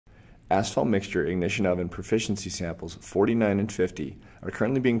Asphalt mixture ignition oven proficiency samples 49 and 50 are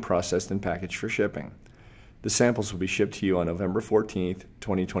currently being processed and packaged for shipping. The samples will be shipped to you on November 14th,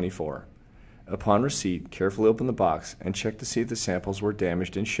 2024. Upon receipt, carefully open the box and check to see if the samples were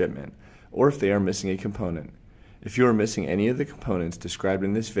damaged in shipment or if they are missing a component. If you are missing any of the components described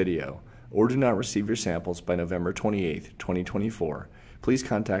in this video or do not receive your samples by November 28th, 2024, please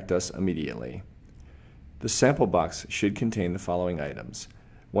contact us immediately. The sample box should contain the following items: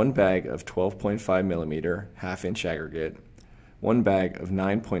 1 bag of 12.5 millimeter half-inch aggregate, 1 bag of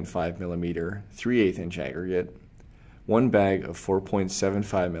 9.5 millimeter 3/8 inch aggregate, 1 bag of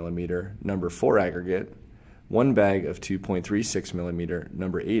 4.75 millimeter number 4 aggregate, 1 bag of 2.36 millimeter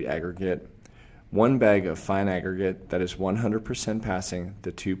number 8 aggregate, 1 bag of fine aggregate that is 100% passing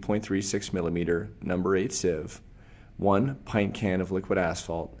the 2.36 millimeter number 8 sieve, 1 pint can of liquid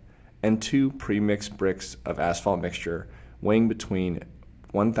asphalt, and 2 pre-mixed bricks of asphalt mixture weighing between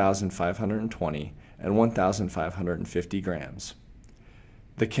 1,520 and 1,550 grams.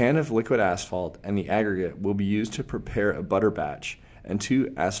 The can of liquid asphalt and the aggregate will be used to prepare a butter batch and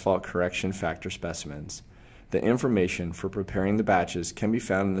 2 asphalt correction factor specimens. The information for preparing the batches can be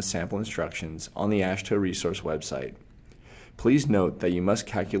found in the sample instructions on the AASHTO resource website. Please note that you must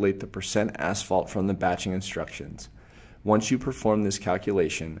calculate the percent asphalt from the batching instructions. Once you perform this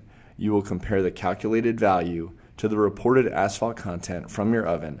calculation, you will compare the calculated value to the reported asphalt content from your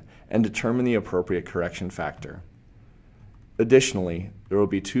oven and determine the appropriate correction factor. Additionally, there will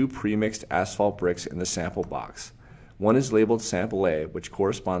be 2 pre-mixed asphalt bricks in the sample box. One is labeled Sample A, which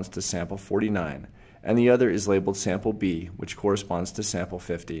corresponds to Sample 49, and the other is labeled Sample B, which corresponds to Sample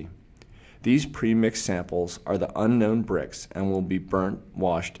 50. These pre-mixed samples are the unknown bricks and will be burnt,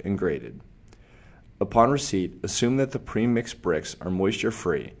 washed, and graded. Upon receipt, assume that the pre-mixed bricks are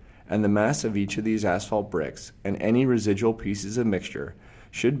moisture-free, and the mass of each of these asphalt bricks and any residual pieces of mixture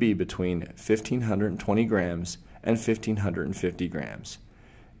should be between 1,520 grams and 1,550 grams.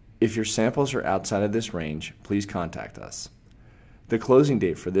 If your samples are outside of this range, please contact us. The closing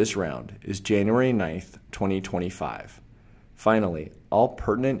date for this round is January 9th, 2025. Finally, all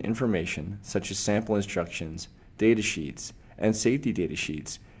pertinent information such as sample instructions, data sheets, and safety data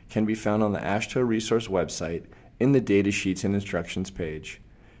sheets can be found on the AASHTO resource website in the Data Sheets and Instructions page.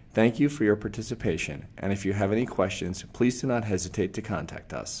 Thank you for your participation, and if you have any questions, please do not hesitate to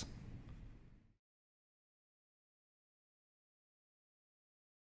contact us.